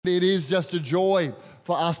It is just a joy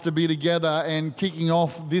for us to be together and kicking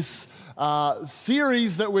off this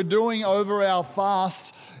series that we're doing over our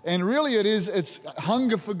fast. And really it's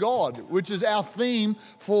Hunger for God, which is our theme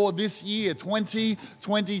for this year.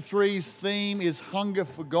 2023's theme is Hunger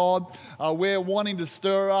for God. We're wanting to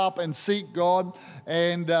stir up and seek God.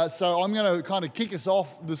 And so I'm going to kind of kick us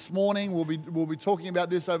off this morning. We'll be talking about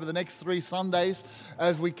this over the next 3 Sundays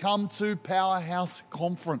as we come to Powerhouse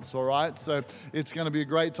Conference, all right? So it's going to be a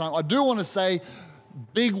great time. I do want to say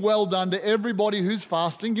big well done to everybody who's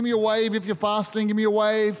fasting. Give me a wave if you're fasting. Give me a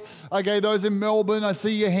wave. Okay, those in Melbourne, I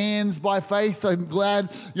see your hands by faith. I'm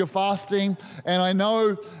glad you're fasting. And I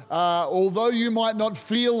know, although you might not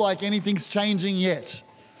feel like anything's changing yet,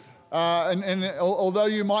 and although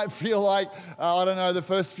you might feel like, I don't know, the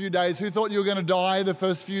first few days, who thought you were going to die the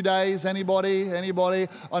first few days? Anybody?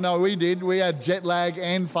 I know we did. We had jet lag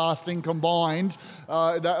and fasting combined.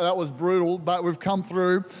 That was brutal, but we've come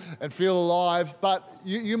through and feel alive. But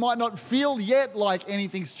you might not feel yet like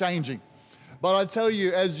anything's changing. But I tell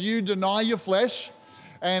you, as you deny your flesh,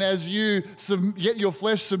 and as you get your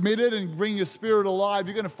flesh submitted and bring your spirit alive,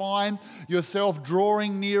 you're going to find yourself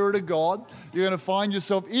drawing nearer to God. You're going to find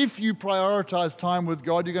yourself, if you prioritize time with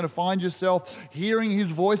God, you're going to find yourself hearing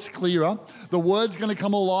His voice clearer. The Word's going to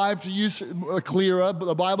come alive to you clearer, but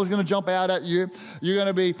the Bible's going to jump out at you. You're going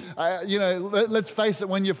to be, let's face it,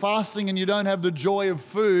 when you're fasting and you don't have the joy of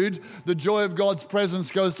food, the joy of God's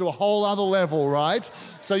presence goes to a whole other level, right?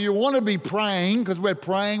 So you want to be praying, because we're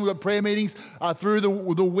praying. We've got prayer meetings through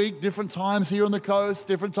the week, different times here on the coast,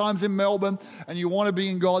 different times in Melbourne, and you want to be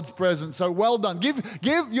in God's presence. So well done.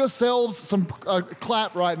 Give yourselves some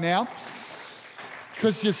clap right now,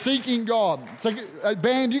 because you're seeking God. So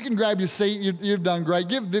band, you can grab your seat. You've done great.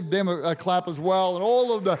 Give them a clap as well, and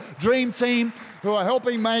all of the dream team who are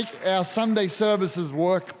helping make our Sunday services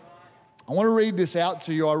work. I want to read this out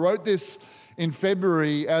to you. I wrote this in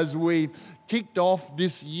February as we kicked off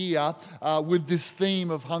this year with this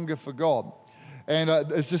theme of hunger for God. And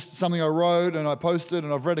it's just something I wrote and I posted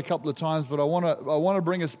and I've read a couple of times, but I want to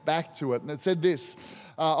bring us back to it. And it said this: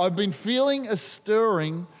 I've been feeling a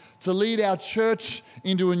stirring to lead our church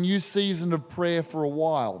into a new season of prayer for a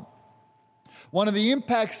while. One of the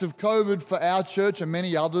impacts of COVID for our church and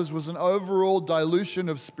many others was an overall dilution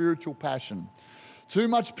of spiritual passion. Too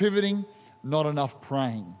much pivoting, not enough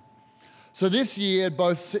praying. So this year at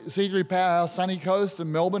both C3 Powerhouse, Sunny Coast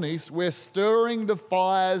and Melbourne East, we're stirring the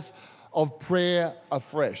fires of prayer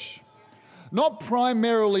afresh. Not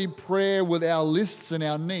primarily prayer with our lists and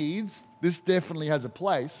our needs, this definitely has a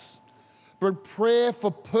place, but prayer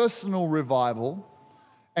for personal revival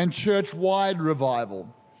and church-wide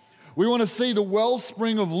revival. We want to see the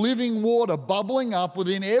wellspring of living water bubbling up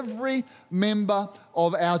within every member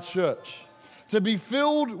of our church, to be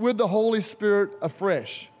filled with the Holy Spirit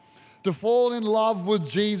afresh, to fall in love with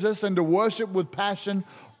Jesus and to worship with passion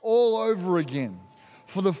all over again,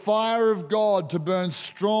 for the fire of God to burn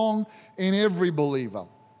strong in every believer.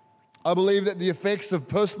 I believe that the effects of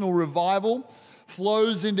personal revival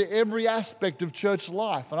flows into every aspect of church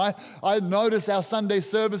life. And I notice our Sunday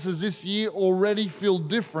services this year already feel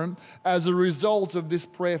different as a result of this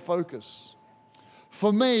prayer focus.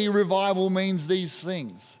 For me, revival means these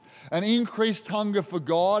things: an increased hunger for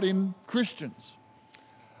God in Christians,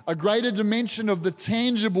 a greater dimension of the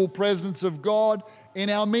tangible presence of God in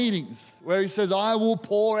our meetings, where He says, I will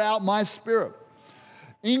pour out my Spirit.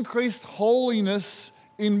 Increased holiness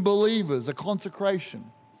in believers, a consecration.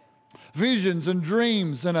 Visions and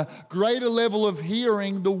dreams and a greater level of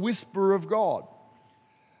hearing the whisper of God.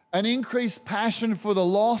 An increased passion for the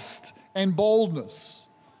lost and boldness.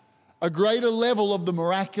 A greater level of the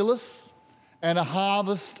miraculous and a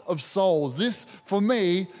harvest of souls. This, for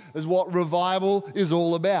me, is what revival is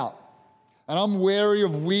all about. And I'm wary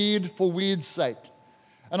of weird for weird's sake.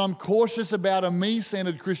 And I'm cautious about a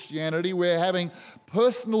me-centered Christianity where having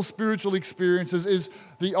personal spiritual experiences is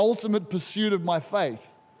the ultimate pursuit of my faith.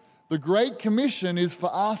 The Great Commission is for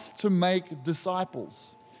us to make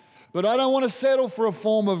disciples. But I don't want to settle for a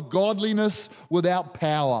form of godliness without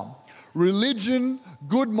power. Religion,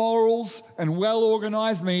 good morals, and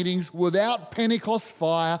well-organized meetings without Pentecost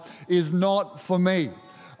fire is not for me.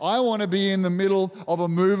 I want to be in the middle of a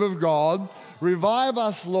move of God. Revive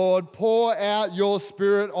us, Lord. Pour out your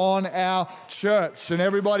Spirit on our church. And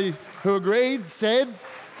everybody who agreed said,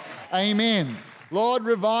 Amen. Lord,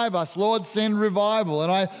 revive us. Lord, send revival.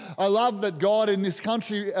 And I love that God in this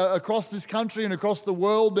country, across this country and across the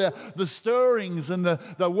world, the stirrings and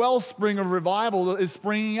the wellspring of revival is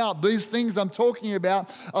springing up. These things I'm talking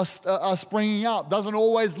about are springing up. Doesn't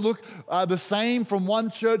always look the same from one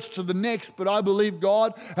church to the next, but I believe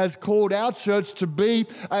God has called our church to be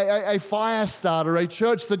a fire starter, a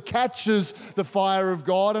church that catches the fire of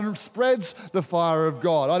God and spreads the fire of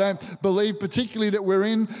God. I don't believe particularly that we're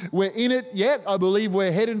in it yet. I believe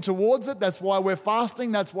we're heading towards it. That's why we're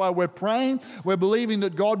fasting. That's why we're praying. We're believing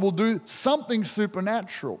that God will do something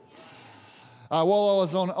supernatural. While I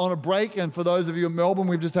was on a break, and for those of you in Melbourne,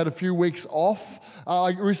 we've just had a few weeks off,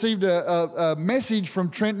 I received a message from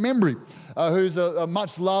Trent Membry, who's a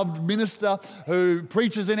much-loved minister who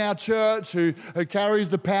preaches in our church, who carries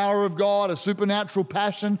the power of God, a supernatural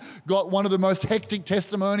passion, got one of the most hectic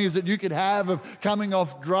testimonies that you could have of coming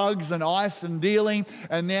off drugs and ice and dealing,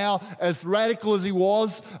 and now, as radical as he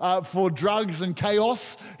was for drugs and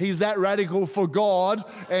chaos, he's that radical for God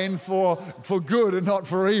and for good and not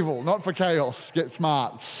for evil, not for chaos. Get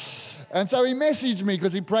smart. And so he messaged me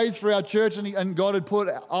because he prays for our church, and God had put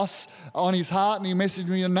us on his heart, and he messaged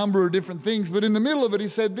me a number of different things. But in the middle of it, he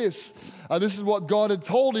said this. This is what God had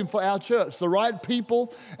told him for our church. The right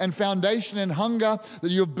people and foundation and hunger that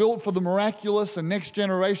you have built for the miraculous and next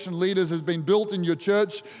generation leaders has been built in your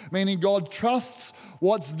church, meaning God trusts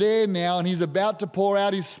what's there now, and he's about to pour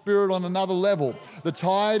out his spirit on another level. The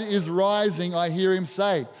tide is rising, I hear him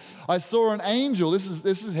say. I saw an angel, this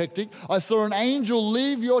is hectic, I saw an angel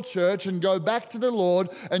leave your church and go back to the Lord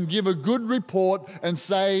and give a good report and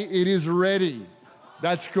say it is ready.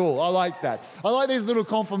 That's cool. I like that. I like these little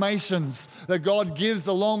confirmations that God gives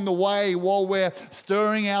along the way while we're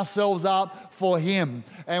stirring ourselves up for him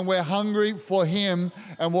and we're hungry for him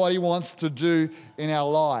and what he wants to do in our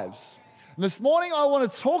lives. And this morning I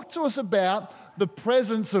want to talk to us about the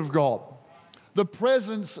presence of God. The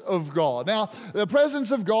presence of God. Now, the presence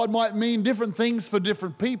of God might mean different things for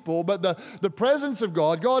different people, but the presence of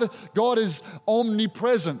God is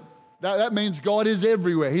omnipresent. That means God is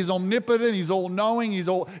everywhere. He's omnipotent, he's all-knowing, he's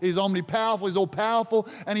omnipowerful, he's all-powerful,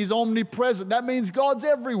 and he's omnipresent. That means God's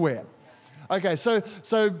everywhere. Okay, so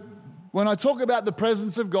when I talk about the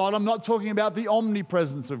presence of God, I'm not talking about the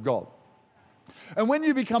omnipresence of God. And when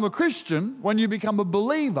you become a Christian, when you become a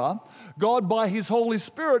believer, God by his Holy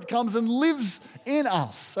Spirit comes and lives in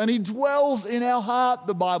us. And he dwells in our heart,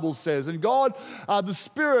 the Bible says. And God, the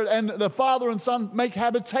Spirit and the Father and Son make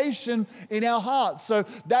habitation in our hearts. So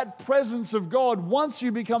that presence of God, once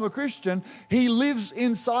you become a Christian, he lives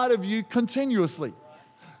inside of you continuously.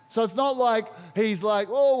 So it's not like he's like,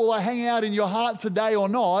 oh, will I hang out in your heart today or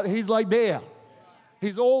not? He's like there.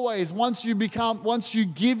 He's always, once you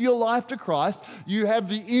give your life to Christ, you have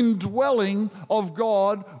the indwelling of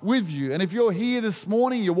God with you. And if you're here this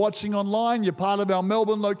morning, you're watching online, you're part of our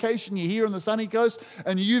Melbourne location, you're here on the sunny coast,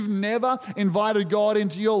 and you've never invited God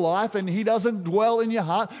into your life and he doesn't dwell in your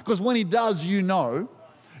heart, because when he does, you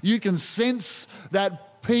can sense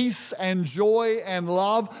that peace and joy and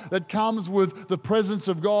love that comes with the presence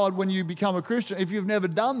of God when you become a Christian. If you've never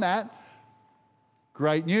done that,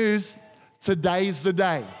 great news. Today's the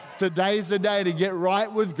day. Today's the day to get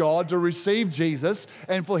right with God, to receive Jesus,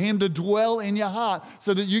 and for him to dwell in your heart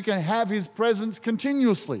so that you can have his presence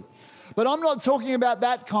continuously. But I'm not talking about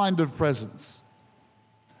that kind of presence.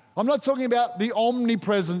 I'm not talking about the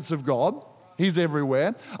omnipresence of God. He's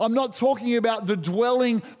everywhere. I'm not talking about the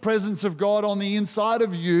dwelling presence of God on the inside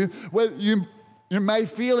of you, where you may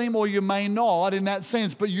feel him or you may not in that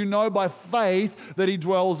sense, but you know by faith that he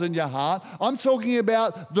dwells in your heart. I'm talking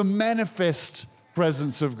about the manifest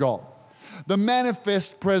presence of God. The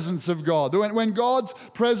manifest presence of God. When God's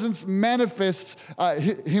presence manifests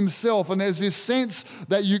himself, and there's this sense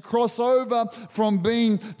that you cross over from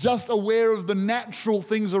being just aware of the natural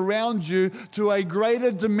things around you to a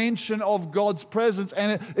greater dimension of God's presence,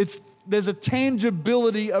 and there's a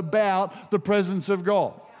tangibility about the presence of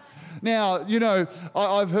God. Now,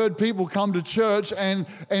 I've heard people come to church and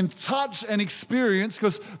touch and experience,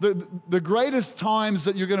 because the greatest times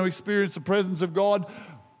that you're going to experience the presence of God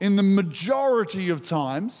in the majority of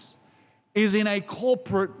times is in a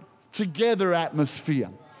corporate together atmosphere.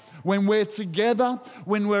 When we're together,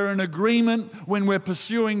 when we're in agreement, when we're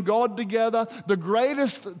pursuing God together, the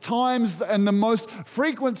greatest times and the most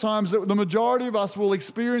frequent times that the majority of us will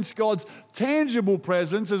experience God's tangible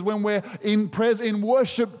presence is when we're in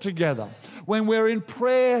worship together, when we're in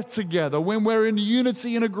prayer together, when we're in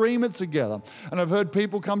unity and agreement together. And I've heard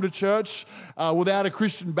people come to church without a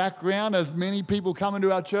Christian background, as many people come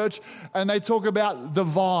into our church, and they talk about the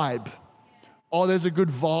vibe. Oh, there's a good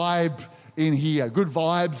vibe in here. Good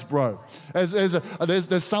vibes, bro.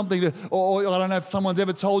 There's something that, or I don't know if someone's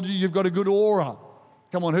ever told you you've got a good aura.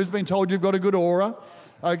 Come on, who's been told you've got a good aura?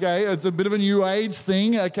 Okay, it's a bit of a new age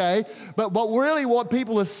thing, okay? But really what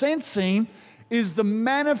people are sensing is the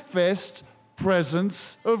manifest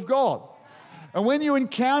presence of God. And when you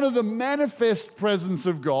encounter the manifest presence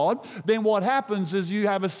of God, then what happens is you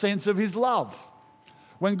have a sense of His love.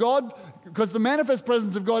 When God, because the manifest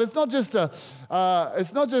presence of God, it's not just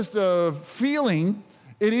a feeling.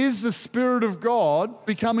 It is the Spirit of God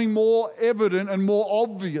becoming more evident and more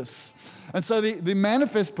obvious. And so the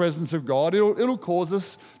manifest presence of God, it'll cause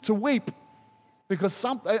us to weep. Because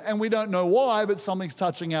and we don't know why, but something's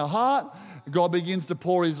touching our heart. God begins to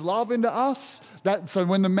pour His love into us. So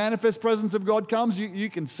when the manifest presence of God comes, you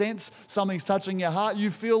can sense something's touching your heart.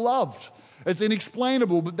 You feel loved. It's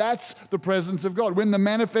inexplainable, but that's the presence of God. When the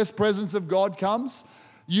manifest presence of God comes,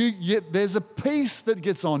 there's a peace that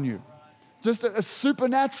gets on you. Just a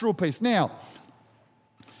supernatural peace. Now,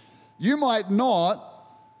 you might not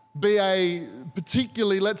be a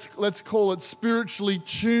particularly, let's call it spiritually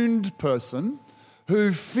tuned person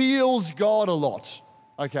who feels God a lot,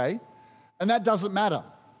 okay? And that doesn't matter.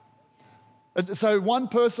 So one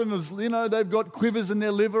person is, they've got quivers in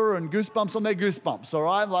their liver and goosebumps on their goosebumps, all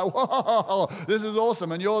right? Like, whoa, this is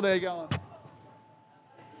awesome. And you're there going,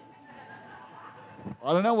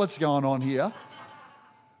 I don't know what's going on here.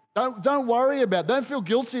 Don't worry about it. Don't feel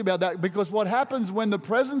guilty about that, because what happens when the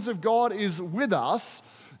presence of God is with us,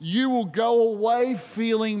 you will go away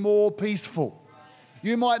feeling more peaceful.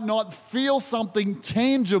 You might not feel something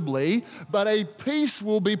tangibly, but a peace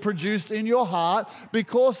will be produced in your heart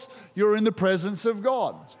because you're in the presence of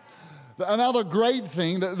God. Another great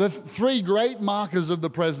thing, the three great markers of the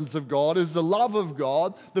presence of God is the love of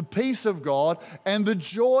God, the peace of God, and the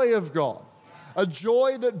joy of God. A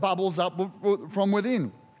joy that bubbles up from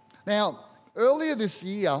within. Now, earlier this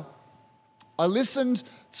year, I listened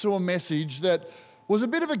to a message that was a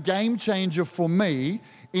bit of a game changer for me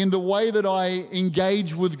in the way that I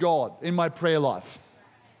engage with God in my prayer life.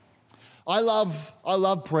 I love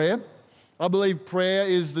prayer. I believe prayer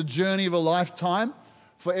is the journey of a lifetime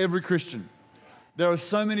for every Christian. There are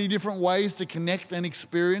so many different ways to connect and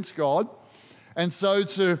experience God. And so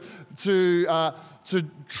to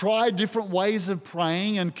try different ways of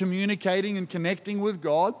praying and communicating and connecting with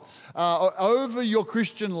God over your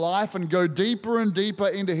Christian life and go deeper and deeper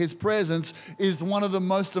into His presence is one of the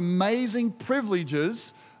most amazing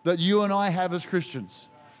privileges that you and I have as Christians,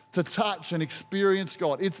 to touch and experience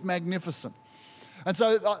God. It's magnificent. And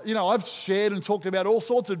so, I've shared and talked about all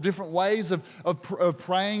sorts of different ways of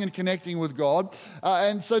praying and connecting with God.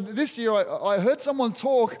 And so this year I heard someone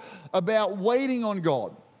talk about waiting on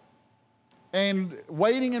God and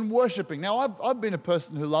waiting and worshiping. Now, I've been a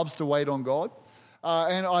person who loves to wait on God.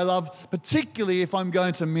 And I love, particularly if I'm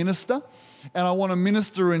going to minister, and I want to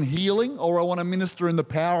minister in healing, or I want to minister in the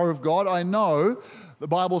power of God. I know the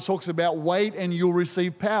Bible talks about wait and you'll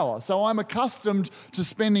receive power. So I'm accustomed to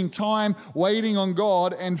spending time waiting on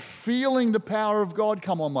God and feeling the power of God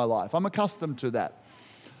come on my life. I'm accustomed to that.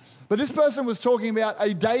 But this person was talking about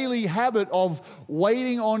a daily habit of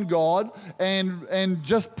waiting on God and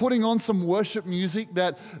just putting on some worship music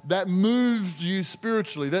that moved you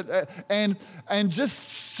spiritually, and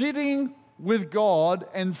just sitting with God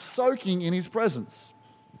and soaking in His presence.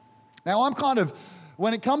 Now,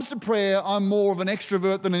 when it comes to prayer, I'm more of an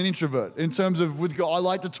extrovert than an introvert in terms of with God. I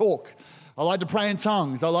like to talk. I like to pray in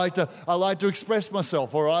tongues. I like to express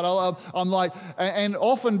myself, all right? And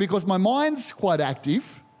often because my mind's quite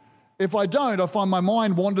active, if I don't, I find my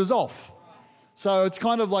mind wanders off. So it's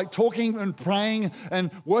kind of like talking and praying and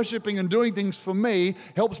worshiping and doing things for me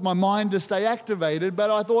helps my mind to stay activated. But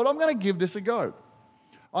I thought, I'm going to give this a go.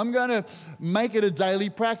 I'm going to make it a daily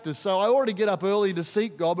practice. So I already get up early to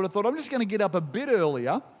seek God, but I thought I'm just going to get up a bit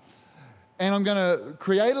earlier and I'm going to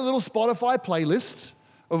create a little Spotify playlist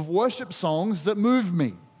of worship songs that move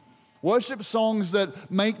me. Worship songs that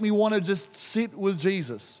make me want to just sit with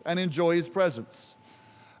Jesus and enjoy His presence.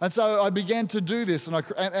 And so I began to do this,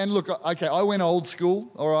 and look, okay, I went old school,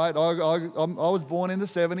 all right? I was born in the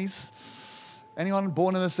 70s. Anyone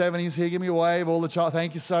born in the 70s here? Give me a wave.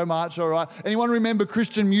 Thank you so much. All right. Anyone remember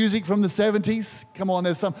Christian music from the 70s? Come on,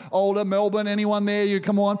 there's some older Melbourne. Anyone there? You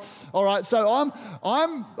come on. All right. So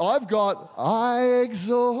I've got I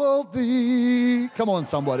exalt thee. Come on,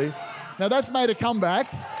 somebody. Now that's made a comeback.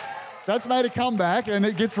 And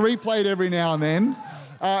it gets replayed every now and then.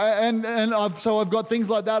 I've got things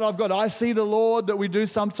like that. I've got I See the Lord that we do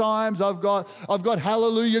sometimes. I've got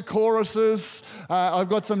hallelujah choruses. I've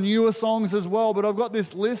got some newer songs as well. But I've got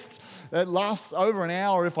this list that lasts over an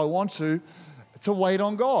hour if I want to wait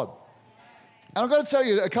on God. And I've got to tell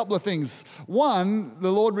you a couple of things. One, the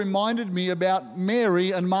Lord reminded me about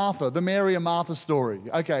Mary and Martha, the Mary and Martha story.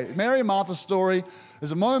 Okay, Mary and Martha's story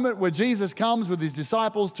is a moment where Jesus comes with his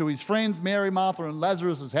disciples to his friends, Mary, Martha, and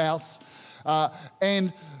Lazarus' house.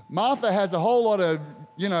 And Martha has a whole lot of,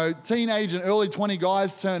 teenage and early 20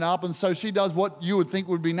 guys turn up, and so she does what you would think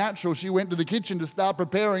would be natural. She went to the kitchen to start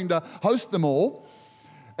preparing to host them all.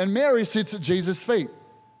 And Mary sits at Jesus' feet.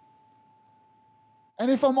 And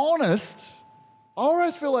if I'm honest, I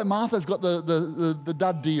always feel like Martha's got the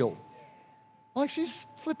dud deal. Like she's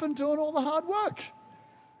flipping doing all the hard work.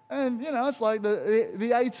 And, it's like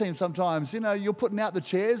the A-team sometimes. You're putting out the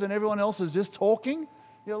chairs and everyone else is just talking.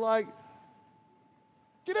 You're like,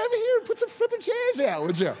 get over here and put some flipping chairs out,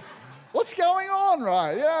 would you? What's going on,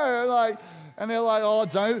 right? Yeah, and they're like, oh,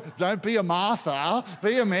 don't be a Martha,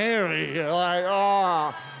 be a Mary. You're like,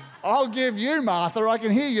 oh, I'll give you Martha. I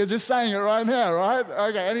can hear you just saying it right now, right?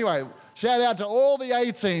 Okay, anyway. Shout out to all the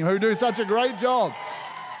A-team who do such a great job.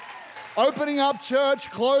 Opening up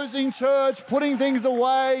church, closing church, putting things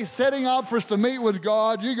away, setting up for us to meet with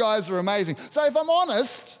God. You guys are amazing. So if I'm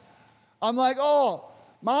honest, I'm like, oh,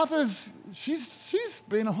 Martha's, she's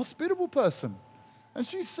been a hospitable person. And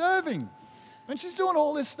she's serving. And she's doing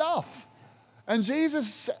all this stuff. And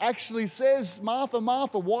Jesus actually says, Martha,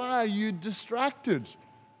 Martha, why are you distracted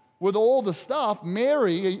with all the stuff?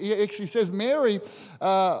 Mary, he actually says, Mary,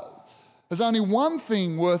 there's only one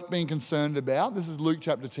thing worth being concerned about. This is Luke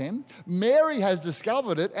chapter 10. Mary has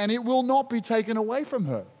discovered it, and it will not be taken away from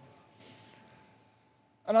her.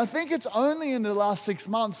 And I think it's only in the last 6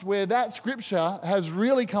 months where that scripture has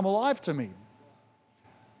really come alive to me.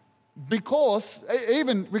 Because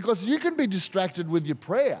you can be distracted with your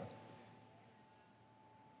prayer.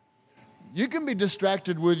 You can be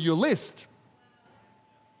distracted with your list.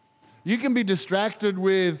 You can be distracted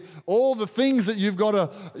with all the things that you've got to,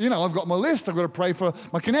 I've got my list. I've got to pray for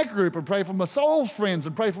my Connect group and pray for my Souls friends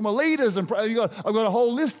and pray for my leaders. And I've got a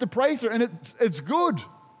whole list to pray through, and it's good.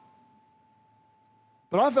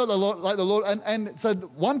 But I felt like the Lord, and so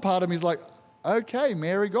one part of me is like, okay,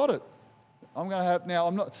 Mary got it. I'm going to have, now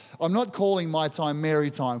I'm not calling my time Mary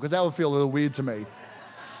time, because that would feel a little weird to me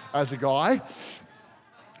as a guy.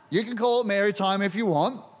 You can call it Mary time if you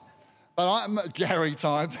want. But I'm Gary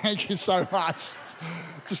time, thank you so much.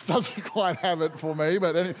 Just doesn't quite have it for me.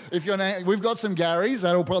 But if we've got some Garys,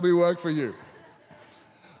 that'll probably work for you.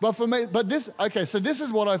 But for me, so this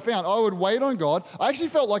is what I found. I would wait on God. I actually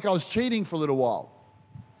felt like I was cheating for a little while,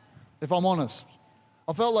 if I'm honest.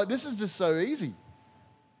 I felt like this is just so easy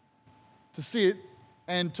to sit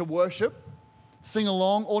and to worship, sing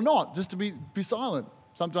along or not, just to be silent.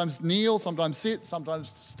 Sometimes kneel, sometimes sit, sometimes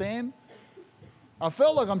stand. I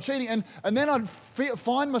felt like I'm cheating, and then I'd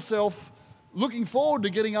find myself looking forward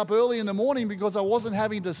to getting up early in the morning because I wasn't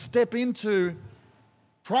having to step into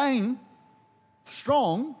praying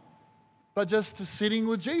strong, but just to sitting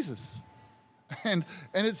with Jesus. And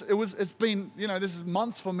it's been, this is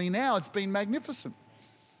months for me now. It's been magnificent.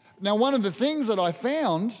 Now, one of the things that I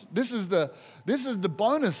found, this is the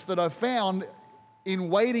bonus that I found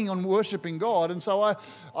in waiting on worshiping God. And so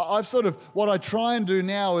I've sort of, what I try and do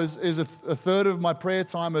now is a third of my prayer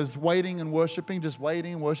time is waiting and worshiping, just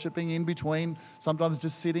waiting and worshiping in between, sometimes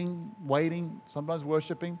just sitting, waiting, sometimes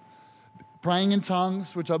worshiping, praying in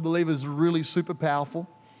tongues, which I believe is really super powerful.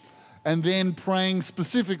 And then praying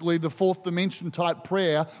specifically the fourth dimension type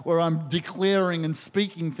prayer where I'm declaring and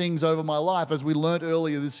speaking things over my life, as we learnt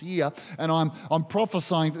earlier this year. And I'm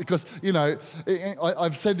prophesying because,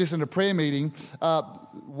 I've said this in a prayer meeting,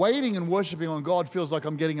 waiting and worshiping on God feels like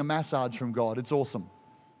I'm getting a massage from God. It's awesome.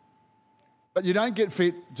 But you don't get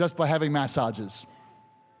fit just by having massages.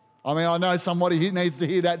 I mean, I know somebody needs to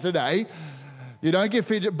hear that today. You don't get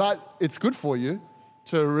fit, but it's good for you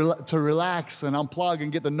to relax and unplug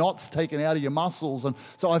and get the knots taken out of your muscles. And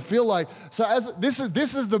so I feel like, this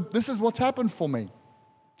is what's happened for me.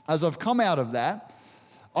 As I've come out of that,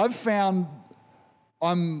 I've found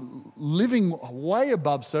I'm living way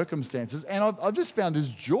above circumstances, and I've just found this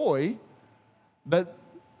joy that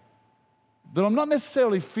I'm not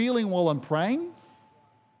necessarily feeling while I'm praying,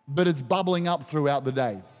 but it's bubbling up throughout the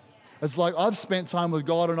day. It's like I've spent time with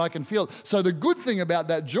God and I can feel it. So the good thing about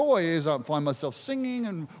that joy is I find myself singing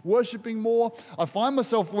and worshiping more. I find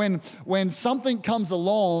myself when something comes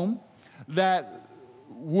along that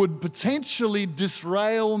would potentially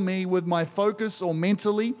disrail me with my focus or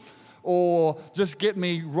mentally, or just get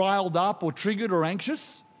me riled up or triggered or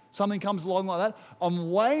anxious, something comes along like that, I'm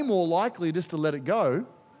way more likely just to let it go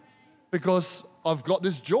because I've got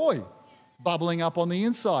this joy bubbling up on the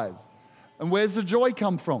inside. And where's the joy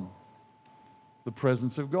come from? The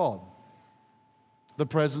presence of God. the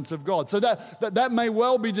presence of God. So that may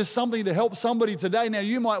well be just something to help somebody today. Now,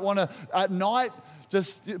 you might want to, at night,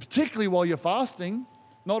 just particularly while you're fasting,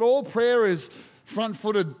 not all prayer is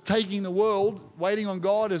front-footed, taking the world. Waiting on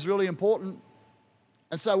God is really important.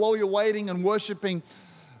 And so while you're waiting and worshiping,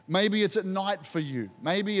 maybe it's at night for you.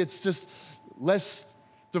 Maybe it's just less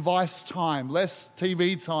device time, less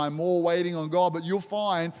TV time, more waiting on God. But you'll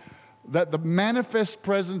find that the manifest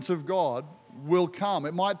presence of God will come.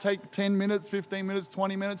 It might take 10 minutes, 15 minutes,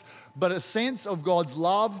 20 minutes, but a sense of God's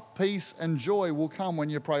love, peace, and joy will come when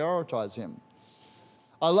you prioritize Him.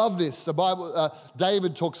 I love this. The Bible,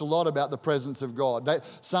 David talks a lot about the presence of God.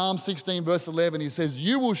 Psalm 16, verse 11, he says,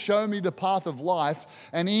 "You will show me the path of life,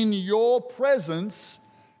 and in your presence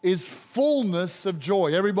is fullness of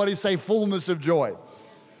joy." Everybody say fullness of joy.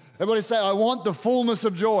 Everybody say, I want the fullness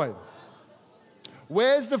of joy.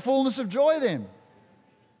 Where's the fullness of joy then?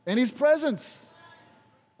 In His presence.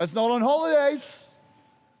 It's not on holidays.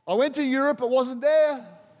 I went to Europe, it wasn't there.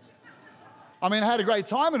 I mean, I had a great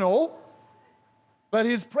time and all, but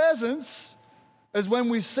His presence is when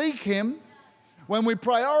we seek Him, when we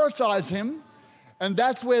prioritize Him, and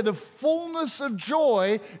that's where the fullness of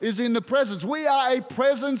joy is in the presence. We are a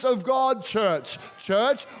presence of God church.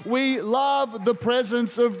 Church, we love the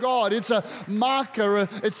presence of God. It's a marker.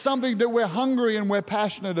 It's something that we're hungry and we're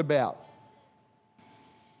passionate about.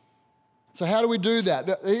 So how do we do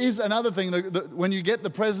that? Here's another thing. When you get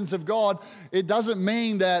the presence of God, it doesn't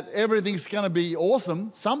mean that everything's going to be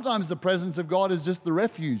awesome. Sometimes the presence of God is just the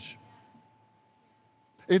refuge.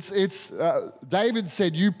 David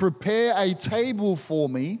said, "You prepare a table for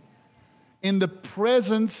me in the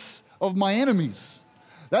presence of my enemies."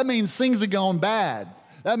 That means things are going bad.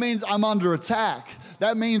 That means I'm under attack.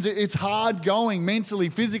 That means it's hard going mentally,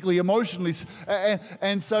 physically, emotionally.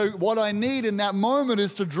 And so what I need in that moment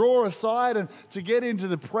is to draw aside and to get into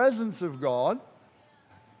the presence of God.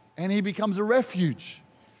 And He becomes a refuge.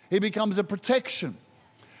 He becomes a protection.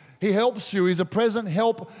 He helps you. He's a present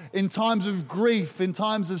help in times of grief, in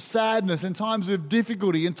times of sadness, in times of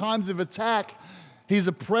difficulty, in times of attack. He's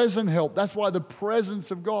a present help. That's why the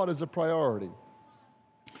presence of God is a priority.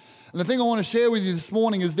 And the thing I want to share with you this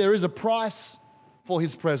morning is there is a price for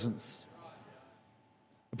His presence.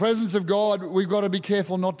 The presence of God, we've got to be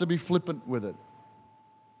careful not to be flippant with it.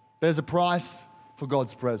 There's a price for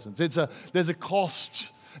God's presence. There's a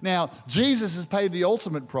cost. Now, Jesus has paid the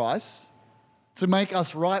ultimate price to make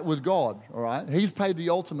us right with God, all right? He's paid the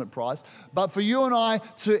ultimate price. But for you and I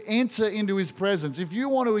to enter into His presence, if you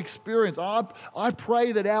want to experience, I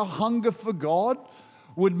pray that our hunger for God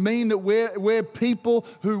would mean that we're people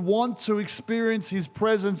who want to experience His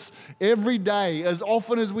presence every day, as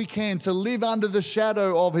often as we can, to live under the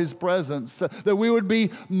shadow of His presence, that we would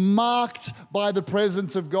be marked by the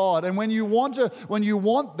presence of God. And when you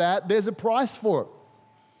want that, there's a price for it.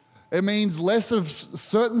 It means less of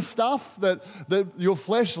certain stuff that your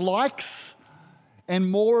flesh likes and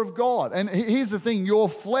more of God. And here's the thing, your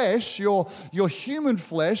flesh, your human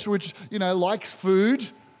flesh, which, likes food,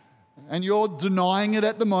 and you're denying it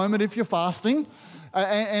at the moment if you're fasting,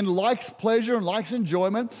 and likes pleasure and likes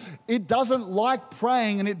enjoyment, it doesn't like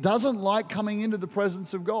praying and it doesn't like coming into the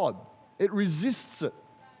presence of God. It resists it.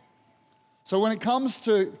 So when it comes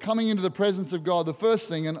to coming into the presence of God, the first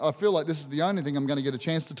thing, and I feel like this is the only thing I'm going to get a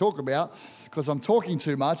chance to talk about because I'm talking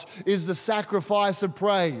too much, is the sacrifice of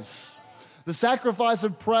praise. The sacrifice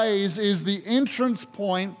of praise is the entrance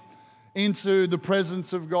point into the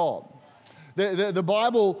presence of God. The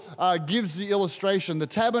Bible gives the illustration. The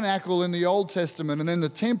tabernacle in the Old Testament and then the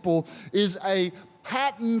temple is a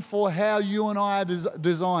pattern for how you and I are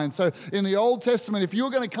designed. So in the Old Testament, if you were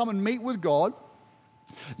going to come and meet with God,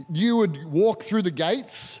 you would walk through the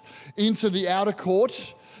gates into the outer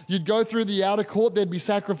court. You'd go through the outer court, there'd be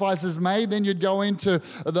sacrifices made. Then you'd go into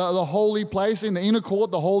the holy place, in the inner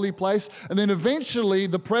court, the holy place. And then eventually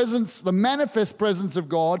the manifest presence of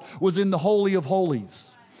God was in the Holy of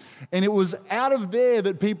Holies. And it was out of there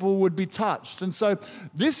that people would be touched. And so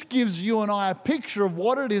this gives you and I a picture of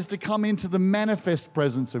what it is to come into the manifest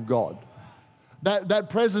presence of God. That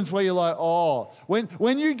presence where you're like,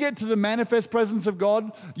 when you get to the manifest presence of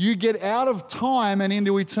God, you get out of time and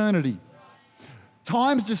into eternity.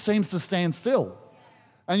 Time just seems to stand still.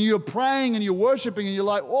 And you're praying and you're worshiping and you're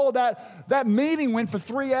like, that meeting went for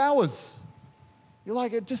 3 hours. You're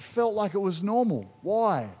like, it just felt like it was normal.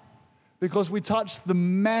 Why? Because we touched the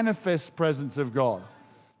manifest presence of God.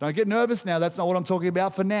 Don't get nervous now. That's not what I'm talking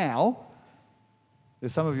about for now.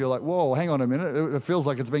 There's some of you are like, whoa, hang on a minute. It feels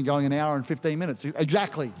like it's been going an hour and 15 minutes.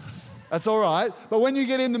 Exactly. That's all right. But when you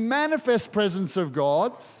get in the manifest presence of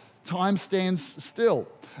God, time stands still.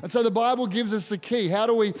 And so the Bible gives us the key. How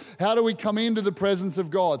do we come into the presence of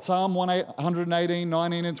God? Psalm 118,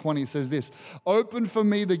 19 and 20 says this: "Open for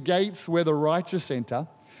me the gates where the righteous enter,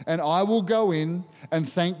 and I will go in and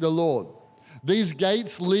thank the Lord. These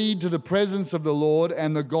gates lead to the presence of the Lord,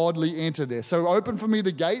 and the godly enter there." So open for me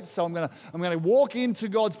the gates. So I'm gonna walk into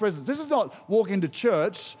God's presence. This is not walk into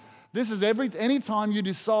church. This is any time you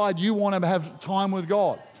decide you want to have time with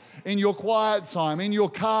God. In your quiet time, in your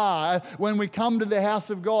car, when we come to the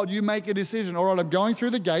house of God, you make a decision. All right, I'm going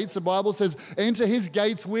through the gates. The Bible says, enter his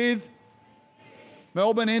gates with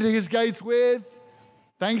Melbourne, enter his gates with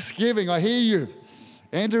thanksgiving. I hear you.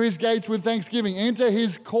 Enter his gates with thanksgiving. Enter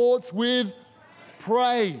his courts with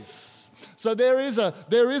praise. So there is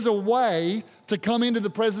a way to come into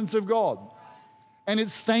the presence of God. And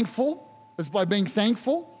it's thankful. It's by being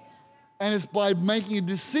thankful. And it's by making a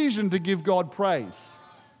decision to give God praise.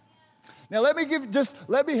 Now let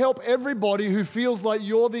me help everybody who feels like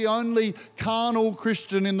you're the only carnal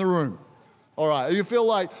Christian in the room. All right, you feel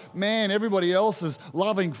like, man, everybody else is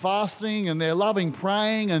loving fasting and they're loving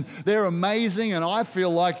praying and they're amazing, and I feel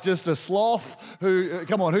like just a sloth who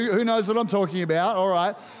knows what I'm talking about? All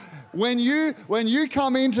right. When you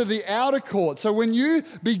come into the outer court, so when you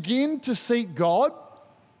begin to seek God,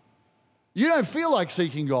 you don't feel like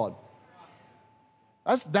seeking God.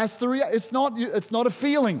 That's the reality. It's not a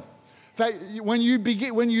feeling. In fact, when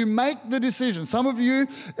you make the decision, some of you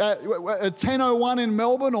at 10:01 in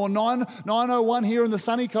Melbourne or 9:01 here on the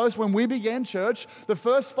sunny coast, when we began church, the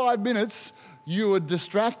first 5 minutes you were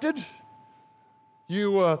distracted,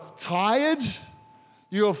 you were tired,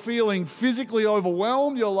 you were feeling physically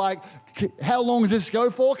overwhelmed. You're like, how long does this go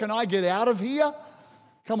for? Can I get out of here?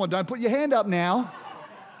 Come on, don't put your hand up now.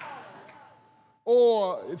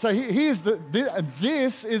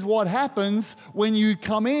 This is what happens when you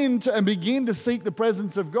come in and begin to seek the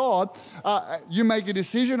presence of God. You make a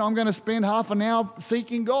decision, I'm going to spend half an hour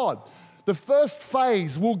seeking God. The first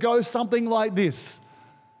phase will go something like this: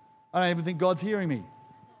 I don't even think God's hearing me.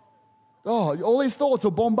 Oh, all these thoughts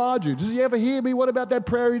will bombard you. Does he ever hear me? What about that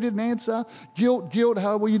prayer he didn't answer? Guilt,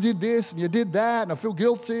 you did this and you did that and I feel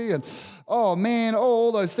guilty, and oh man,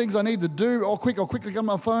 all those things I need to do. I'll quickly get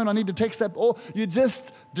my phone, I need to text that. Or you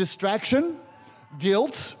just distraction,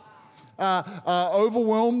 guilt,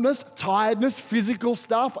 overwhelmedness, tiredness, physical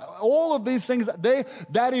stuff, all of these things,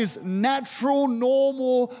 that is natural,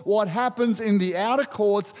 normal, what happens in the outer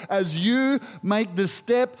courts as you make the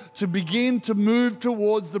step to begin to move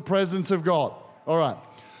towards the presence of God. All right.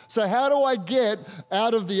 So how do I get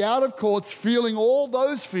out of the outer courts feeling all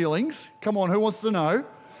those feelings? Come on, who wants to know?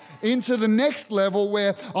 Into the next level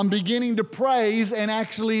where I'm beginning to praise and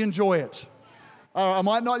actually enjoy it. I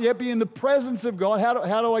might not yet be in the presence of God.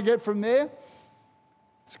 How do I get from there?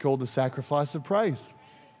 It's called the sacrifice of praise.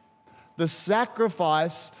 The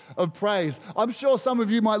sacrifice of praise. I'm sure some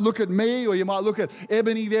of you might look at me, or you might look at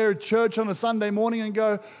Ebony there at church on a Sunday morning and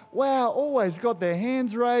go, wow, always got their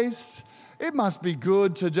hands raised. It must be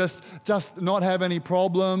good to just not have any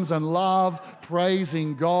problems and love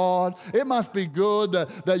praising God. It must be good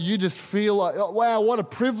that you just feel like, wow, what a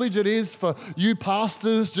privilege it is for you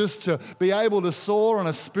pastors just to be able to soar on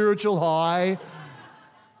a spiritual high.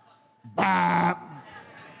 Bah.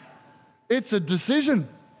 It's a decision.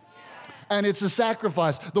 And it's a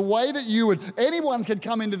sacrifice. The way that anyone can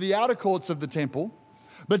come into the outer courts of the temple,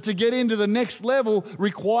 but to get into the next level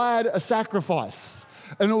required a sacrifice.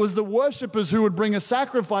 And it was the worshipers who would bring a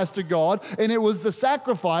sacrifice to God, and it was the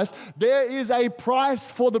sacrifice. There is a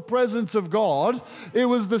price for the presence of God. It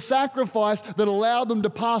was the sacrifice that allowed them to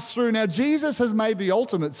pass through. Now, Jesus has made the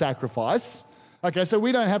ultimate sacrifice. Okay, so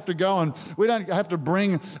we don't have to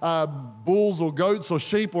bring bulls or goats or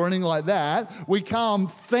sheep or anything like that. We come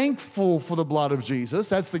thankful for the blood of Jesus.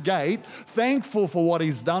 That's the gate. Thankful for what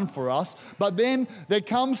he's done for us. But then there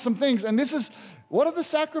comes some things, and what are the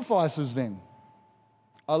sacrifices then?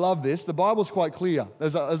 I love this. The Bible's quite clear.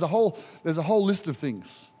 There's a whole list of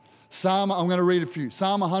things. I'm going to read a few.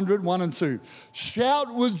 Psalm 100, 1 and 2.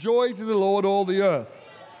 Shout with joy to the Lord, all the earth.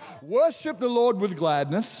 Worship the Lord with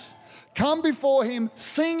gladness. Come before him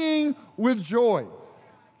singing with joy.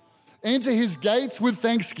 Enter his gates with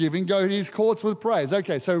thanksgiving. Go to his courts with praise.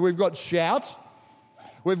 Okay, so we've got shout.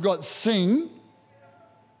 We've got sing.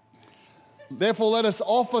 Therefore, let us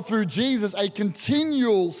offer through Jesus a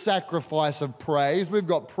continual sacrifice of praise. We've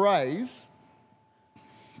got praise.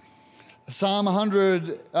 Psalm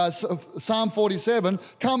 47,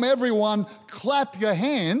 come everyone, clap your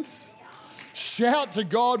hands. Shout to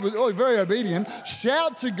God very obedient.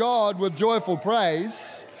 Shout to God with joyful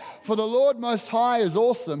praise. For the Lord Most High is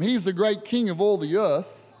awesome. He's the great King of all the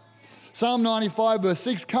earth. Psalm 95 verse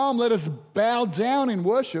 6, come, let us bow down in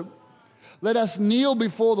worship. Let us kneel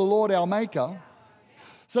before the Lord our Maker.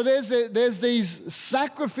 So there's these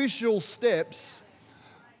sacrificial steps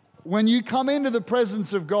when you come into the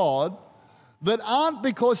presence of God that aren't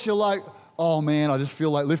because you're like, oh man, I just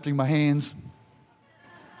feel like lifting my hands.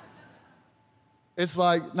 It's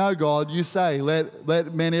like, no, God, you say,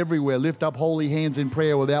 let men everywhere lift up holy hands in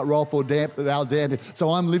prayer without wrath or doubt.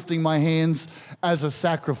 So I'm lifting my hands as a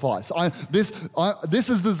sacrifice. This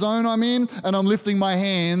is the zone I'm in, and I'm lifting my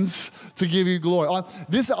hands to give you glory.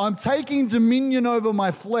 I'm taking dominion over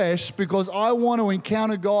my flesh because I want to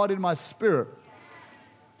encounter God in my spirit.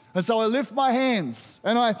 And so I lift my hands,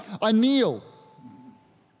 and I kneel.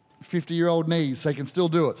 50-year-old knees, they can still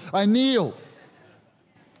do it. I kneel.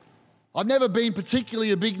 I've never been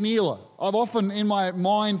particularly a big kneeler. I've often in my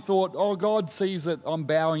mind thought, oh, God sees that I'm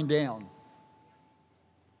bowing down.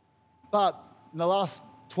 But in the last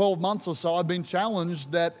 12 months or so, I've been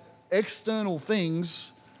challenged that external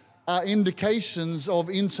things are indications of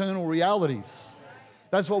internal realities.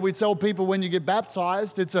 That's what we tell people when you get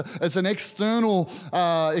baptized. It's an external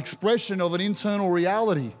expression of an internal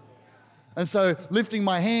reality. And so lifting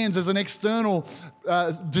my hands is an external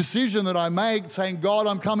decision that I make, saying, God,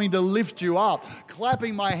 I'm coming to lift you up.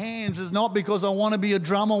 Clapping my hands is not because I want to be a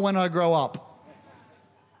drummer when I grow up.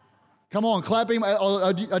 Come on, clapping.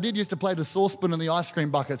 I did used to play the saucepan and the ice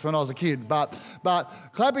cream buckets when I was a kid, but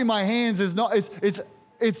clapping my hands is not,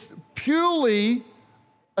 it's purely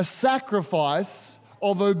a sacrifice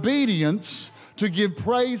of obedience to give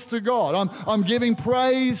praise to God. I'm giving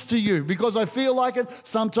praise to you because I feel like it.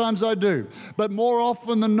 Sometimes I do. But more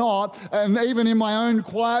often than not, and even in my own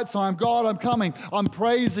quiet time, God, I'm coming. I'm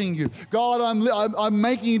praising you. God, I'm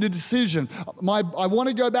making a decision. I want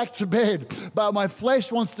to go back to bed, but my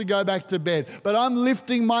flesh wants to go back to bed. But I'm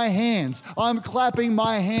lifting my hands. I'm clapping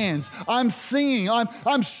my hands. I'm singing.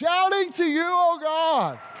 I'm shouting to you, oh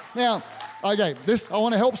God. Now, okay, I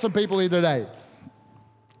want to help some people here today.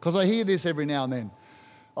 Because I hear this every now and then.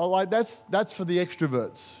 That's for the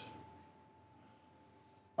extroverts.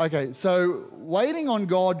 Okay, so waiting on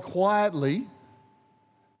God quietly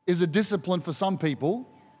is a discipline for some people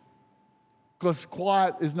because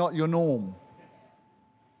quiet is not your norm.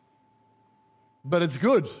 But it's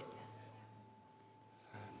good.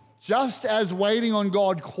 Just as waiting on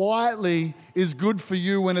God quietly is good for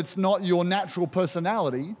you when it's not your natural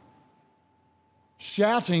personality,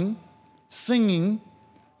 shouting, singing,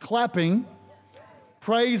 clapping,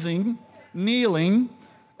 praising, kneeling,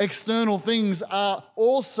 external things are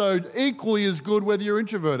also equally as good whether you're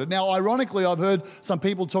introverted. Now, ironically, I've heard some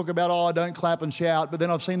people talk about, I don't clap and shout, but then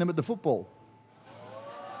I've seen them at the football.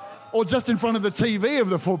 Or just in front of the TV of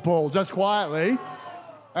the football, just quietly.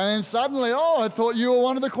 And then suddenly, I thought you were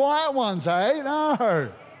one of the quiet ones, hey?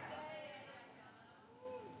 No.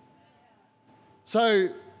 So,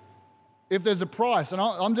 if there's a price,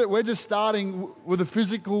 and we're just starting with the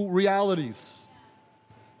physical realities.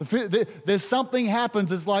 There's something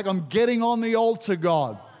happens, it's like I'm getting on the altar,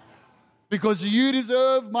 God, because you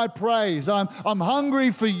deserve my praise. I'm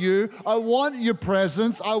hungry for you. I want your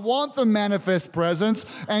presence. I want the manifest presence.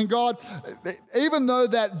 And God, even though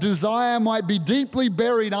that desire might be deeply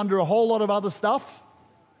buried under a whole lot of other stuff,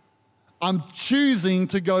 I'm choosing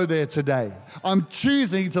to go there today. I'm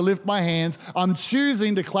choosing to lift my hands. I'm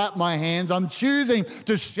choosing to clap my hands. I'm choosing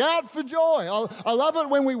to shout for joy. I love it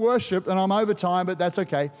when we worship, and I'm over time, but that's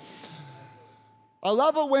okay. I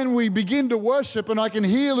love it when we begin to worship and I can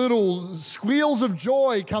hear little squeals of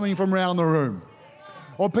joy coming from around the room.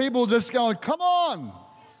 Or people just going, come on,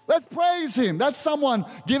 let's praise him. That's someone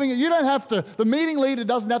giving it. You don't have to, the meeting leader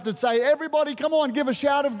doesn't have to say, everybody come on, give a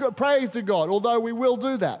shout of praise to God, although we will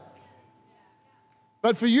do that.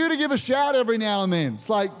 But for you to give a shout every now and then, it's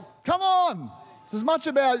like, come on. It's as much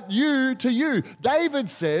about you to you. David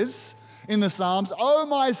says in the Psalms, oh,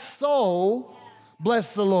 my soul,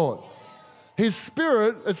 bless the Lord. His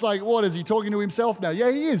spirit, it's like, what, is he talking to himself now? Yeah,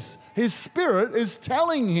 he is. His spirit is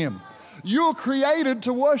telling him, you're created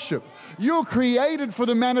to worship. You're created for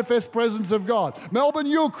the manifest presence of God. Melbourne,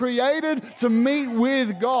 you're created to meet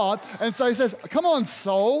with God. And so he says, come on,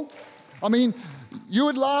 soul. I mean, you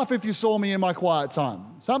would laugh if you saw me in my quiet time.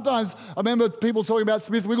 Sometimes I remember people talking about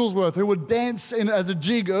Smith Wigglesworth who would dance as a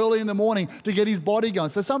jig early in the morning to get his body going.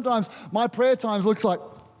 So sometimes my prayer times looks like,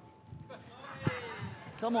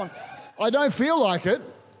 come on. I don't feel like it.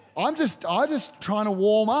 I'm just trying to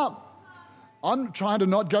warm up. I'm trying to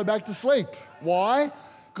not go back to sleep. Why?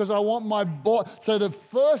 Because I want my body. So the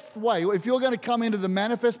first way, if you're going to come into the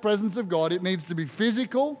manifest presence of God, it needs to be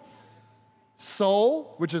physical,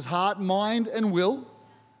 soul, which is heart, mind, and will,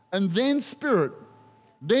 and then spirit.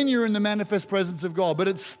 then you're in the manifest presence of God. But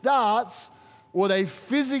it starts with a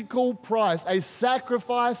physical price, a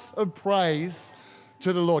sacrifice of praise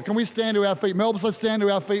to the Lord. Can we stand to our feet? Melbourne, let's stand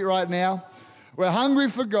to our feet right now. We're hungry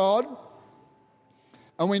for God,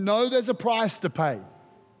 and we know there's a price to pay.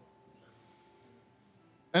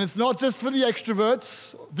 And it's not just for the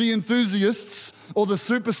extroverts, the enthusiasts, or the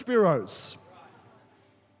super spiros.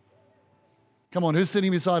 Come on, who's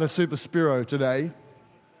sitting beside a super spiro today?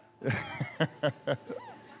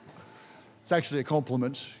 It's actually a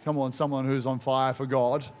compliment. Come on, someone who's on fire for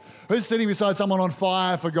God. Who's sitting beside someone on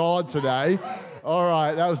fire for God today? All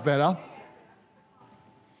right, that was better.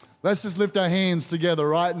 Let's just lift our hands together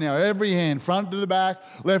right now. Every hand, front to the back,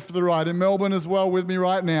 left to the right. In Melbourne as well with me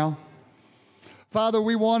right now. Father,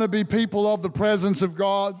 we want to be people of the presence of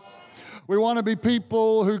God. We want to be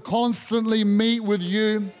people who constantly meet with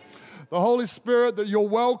you. The Holy Spirit, that you're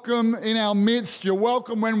welcome in our midst. You're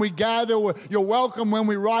welcome when we gather. You're welcome when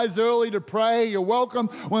we rise early to pray. You're welcome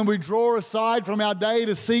when we draw aside from our day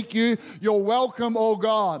to seek you. You're welcome, oh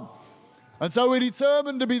God. And so we're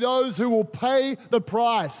determined to be those who will pay the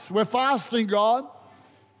price. We're fasting, God,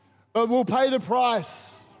 but we'll pay the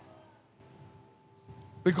price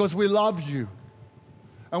because we love you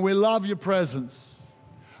and we love your presence.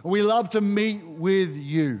 And we love to meet with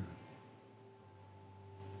you.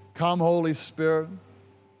 Come, Holy Spirit,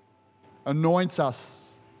 anoint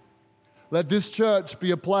us. Let this church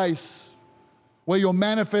be a place where your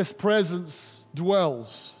manifest presence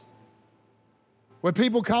dwells, where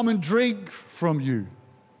people come and drink from you,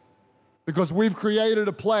 because we've created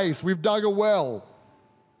a place, we've dug a well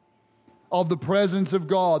of the presence of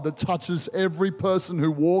God that touches every person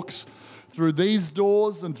who walks through these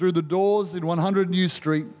doors and through the doors in 100 New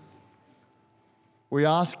Street. We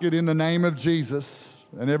ask it in the name of Jesus.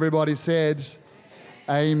 And everybody said,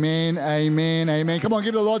 amen, amen, amen. Come on,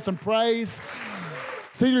 give the Lord some praise.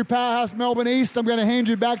 See you, Powerhouse Melbourne East. I'm going to hand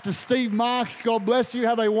you back to Steve Marks. God bless you.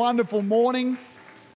 Have a wonderful morning.